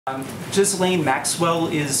Ghislaine Maxwell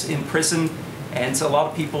is in prison, and a lot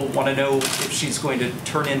of people want to know if she's going to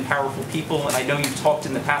turn in powerful people. And I know you've talked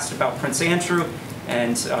in the past about Prince Andrew,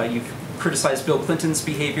 and you've criticized Bill Clinton's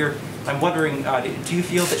behavior. I'm wondering, do you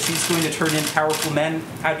feel that she's going to turn in powerful men?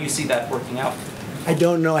 How do you see that working out? I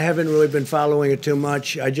don't know. I haven't really been following it too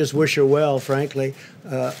much. I just wish her well, frankly.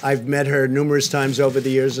 I've met her numerous times over the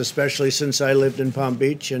years, especially since I lived in Palm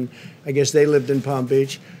Beach, and I guess they lived in Palm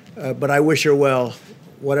Beach. But I wish her well,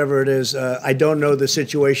 whatever it is. I don't know the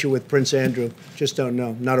situation with Prince Andrew. Just don't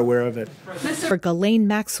know. Not aware of it. For Ghislaine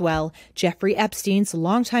Maxwell, Jeffrey Epstein's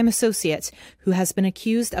longtime associate, who has been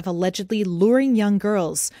accused of allegedly luring young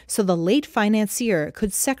girls so the late financier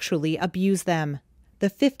could sexually abuse them.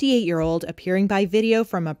 The 58-year-old, appearing by video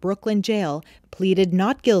from a Brooklyn jail, pleaded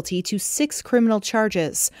not guilty to 6 criminal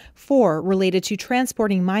charges, 4 related to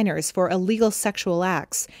transporting minors for illegal sexual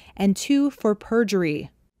acts, and 2 for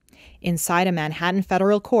perjury. Inside a Manhattan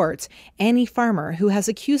federal court, Annie Farmer, who has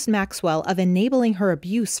accused Maxwell of enabling her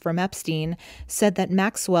abuse from Epstein, said that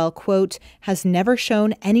Maxwell, quote, has never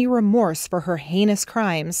shown any remorse for her heinous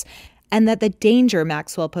crimes, and that the danger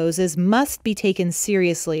Maxwell poses must be taken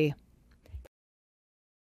seriously.